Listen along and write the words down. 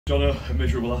Jono, a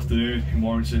miserable afternoon in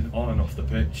Warrington, on and off the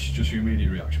pitch. Just your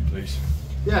immediate reaction, please.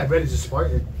 Yeah, really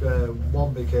disappointed.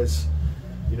 One, because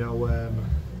I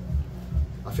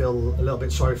feel a little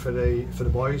bit sorry for the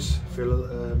boys. I feel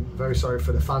very sorry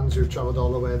for the fans who've travelled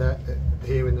all the way there,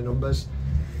 here in the numbers.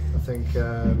 I think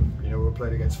we were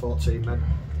playing against 14 men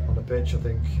on the pitch. I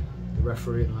think the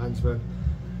referee and linesman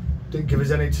didn't give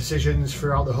us any decisions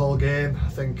throughout the whole game. I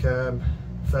think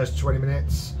first 20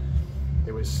 minutes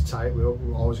it was tight. We were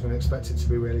always going to expect it to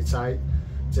be really tight.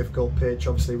 Difficult pitch,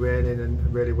 obviously raining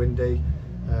and really windy.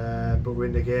 But we're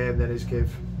in the game. Then he's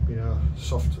give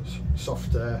soft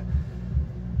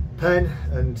pen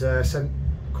and sent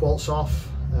Quartz off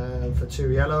for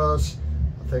 2 yellows.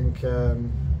 I think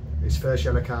his first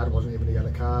yellow card wasn't even a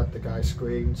yellow card. The guy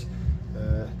screamed.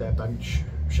 Their bench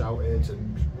shouted,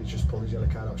 and he just pulled his yellow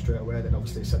card out straight away. Then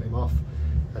obviously sent him off.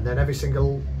 And then every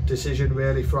single decision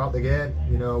really throughout the game,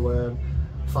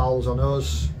 fouls on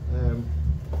us,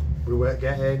 we weren't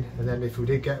getting, and then if we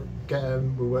did get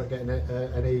them, we weren't getting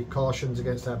any cautions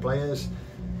against our players.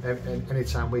 Any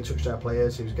time we touched our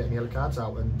players, he was getting yellow cards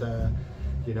out, and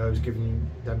he was giving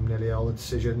them nearly all the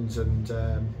decisions. And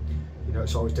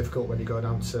it's always difficult when you go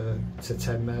down to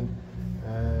 10 men,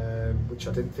 which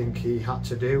I didn't think he had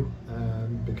to do,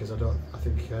 because I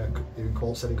think even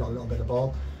Cole said he got a little bit of the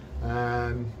ball.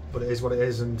 But it is what it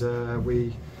is, and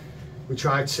we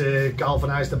tried to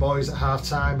galvanise the boys at half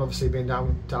time, obviously being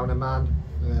down a man.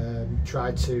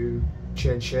 Tried to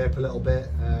change shape a little bit,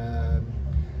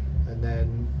 and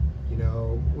then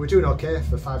we were doing okay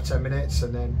for 5-10 minutes,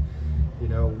 and then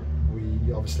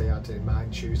we obviously had in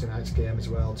mind Tuesday night's game as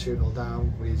well. 2-0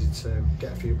 down, we needed to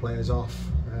get a few players off,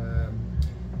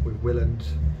 with Illan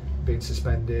being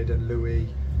suspended and Louis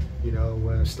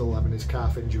still having his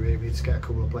calf injury. We need to get a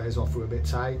couple of players off who were a bit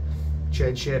tight,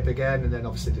 change shape again, and then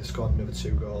obviously they scored another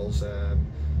 2 goals.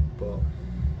 But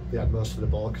they had most of the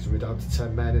ball because we were down to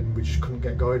 10 men, and we just couldn't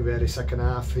get going really second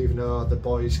half, even though the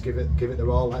boys give it their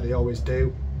all like they always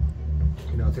do.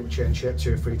 I think we changed shape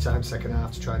 2 or 3 times second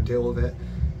half to try and deal with it,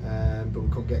 but we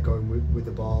couldn't get going with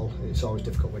the ball. It's always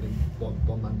difficult when you're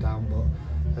one man down.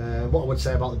 But what I would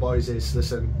say about the boys is,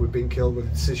 listen, we've been killed with a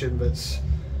decision that's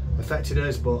affected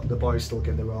us, but the boys still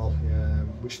give their all,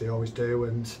 which they always do.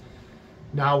 And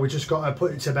now we just got to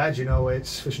put it to bed.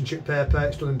 It's fish and chip paper,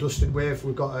 it's done and dusted with.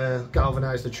 We've got to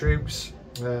galvanise the troops.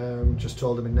 Just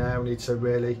told them in there, we need to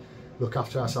really look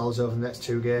after ourselves over the next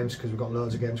 2 games, because we've got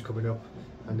loads of games coming up,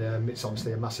 and it's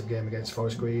obviously a massive game against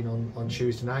Forest Green on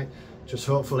Tuesday night. Just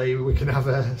hopefully we can have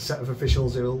a set of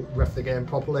officials who will ref the game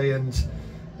properly, and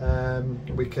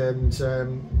we can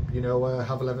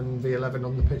have 11v11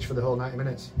 on the pitch for the whole 90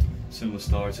 minutes. Similar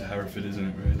story to Hereford, isn't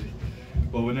it, really?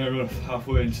 Well, we're near enough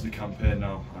halfway into the campaign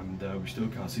now, and we still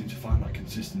can't seem to find that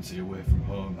consistency away from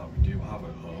home that we do have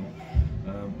at home.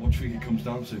 What do you think it comes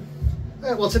down to?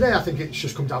 Well, today I think it's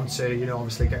just come down to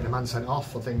obviously getting a man sent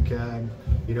off. I think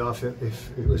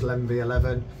if it was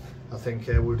 11v11, I think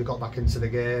we would have got back into the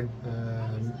game.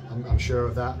 I'm sure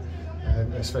of that,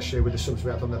 especially with the subs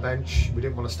we had on the bench. We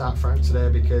didn't want to start Frank today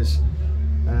because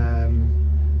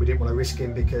we didn't want to risk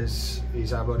him, because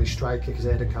he's our only striker, because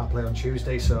Aidan can't play on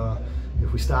Tuesday. So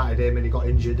if we started him and he got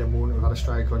injured, then we wouldn't have had a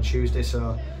striker on Tuesday.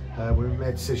 So we made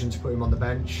a decision to put him on the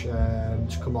bench,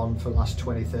 to come on for the last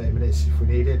 20-30 minutes if we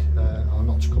needed, or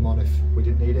not to come on if we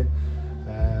didn't need him.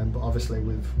 But obviously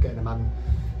with getting a man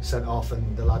sent off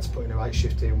and the lads putting the right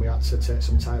shift in, we had to take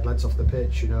some tired legs off the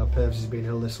pitch. Purves has been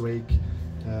ill this week.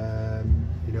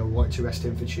 Wanted to rest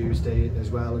him for Tuesday as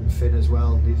well, and Finn as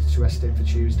well needed to rest him for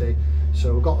Tuesday.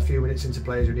 So we got a few minutes into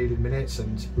players who needed minutes,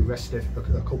 and we rested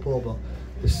a couple, but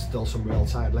there's still some real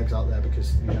tired legs out there,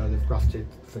 because they've grafted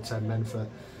for 10 men for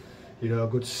a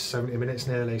good 70 minutes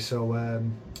nearly. So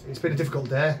it's been a difficult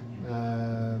day.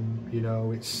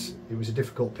 It was a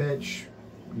difficult pitch,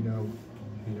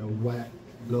 wet,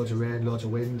 loads of rain, loads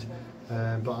of wind.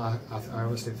 But I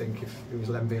honestly think if it was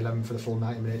 11v11 for the full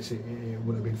 90 minutes, it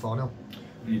would have been 4-0.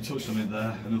 You touched on it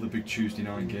there, another big Tuesday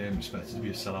night game, expected to be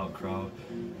a sellout crowd.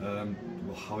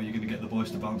 Well, how are you going to get the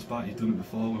boys to bounce back? You've done it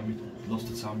before when we lost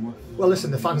to Tamworth. Well, listen,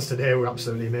 the fans today were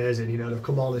absolutely amazing. They've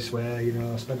come all this way,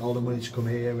 spent all the money to come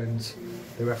here, and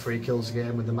the referee kills the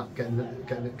game with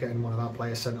getting one of our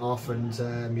players sent off, and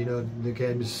the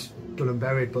game's done and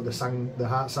buried, but they sang their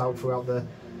hearts out throughout the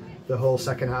whole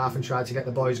second half and tried to get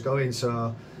the boys going.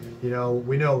 So we know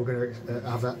we're going to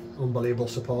have that unbelievable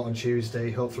support on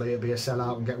Tuesday. Hopefully it'll be a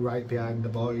sellout and get right behind the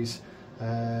boys.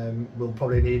 We'll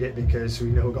probably need it, because we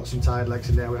know we've got some tired legs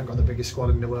in there. We haven't got the biggest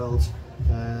squad in the world.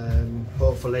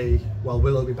 Hopefully, Will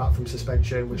will be back from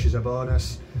suspension, which is a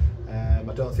bonus.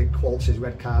 I don't think Quartz's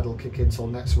red card will kick in till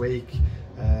next week.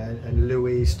 and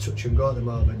Louis is touch and go at the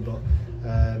moment, but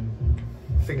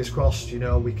fingers crossed, you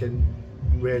know, we can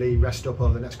really rest up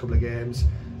over the next couple of games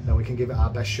and we can give it our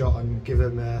best shot and give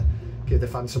the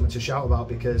fans something to shout about,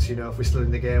 because, you know, if we're still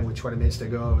in the game with 20 minutes to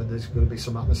go, there's going to be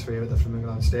some atmosphere at the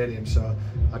Flamingo Stadium. So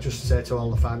I just say to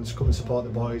all the fans, come and support the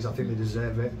boys. I think they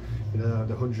deserve it. You know,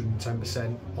 the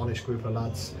 110% honest group of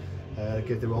lads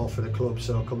give their all for the club,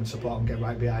 so come and support them, get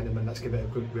right behind them, and let's give it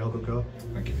a real good go.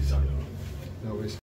 Thank you for your time. No worries.